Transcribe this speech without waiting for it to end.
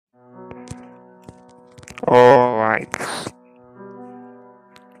Alright.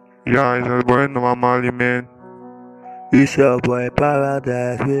 Yeah, it's a boy normally, man. It's your boy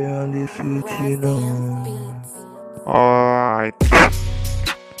Paradise, we on this with you know. Alright.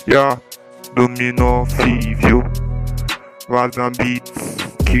 Yeah, domino fiviour. Was and beats,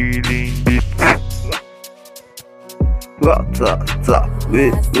 killing beats.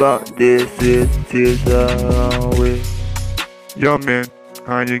 We run this city down way. Yeah, man,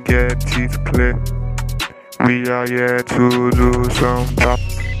 can you get it clear? We are here to do some pop.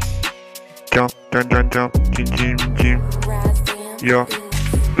 Jump, jim. Yeah,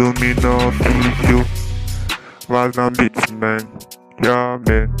 domino fiviour. Was and beats, man. Yeah,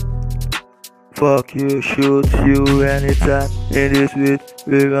 man. Fuck you, shoot you anytime in this street.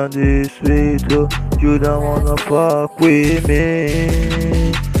 We run this street, so you don't wanna fuck with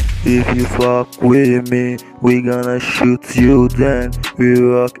me. If you fuck with me, we gonna shoot you then. We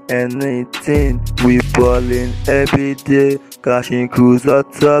rock anything, we ballin' every day. Cashing crews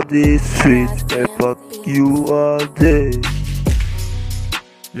atop the streets, and fuck you all day.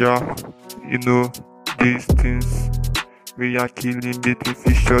 Yeah, you know these things. We are killing beat if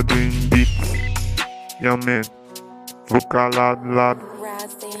we sure doing beats. Yeah, man. Vocal lad.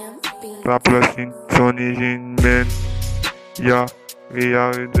 Rappers intonation, man. Yeah, we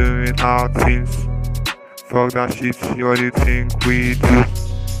are doing our things. Fuck that shit, you only think we do.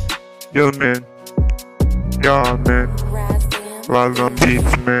 Yo, man. Yeah, man. Rise on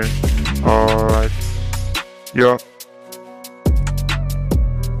beats, man. Alright. Yeah.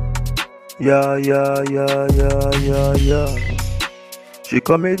 Yeah. She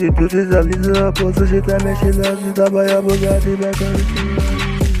committed to this a little up, so she tell me she loves it, I buy a Bugatti back on the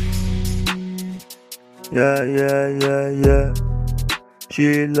Yeah.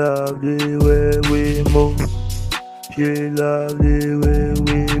 She love the way we move. She love the way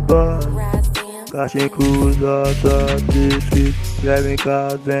we bond. Cashing cruise out of the street. Driving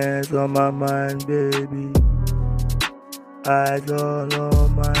cars, vans on my mind, baby. Eyes all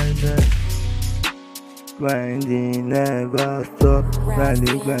on my neck. Grinding never stop.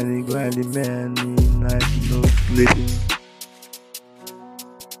 Grinding, many nights no sleeping.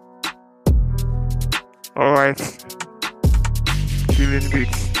 Alright. Killing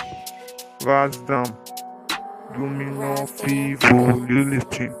beats. Rise down. Domino fiviour. You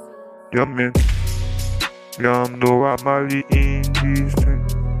listen. Yeah, man. Yeah, no, I'm only in this thing.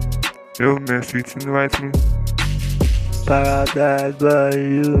 Yo, man, sweet invite me. Paradise, but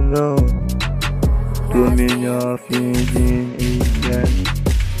you know. Dominion feeding again.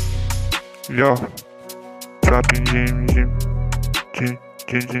 Yo, trapping Jim.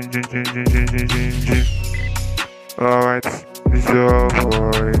 Alright, this is your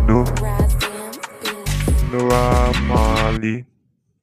boy, no, Amali.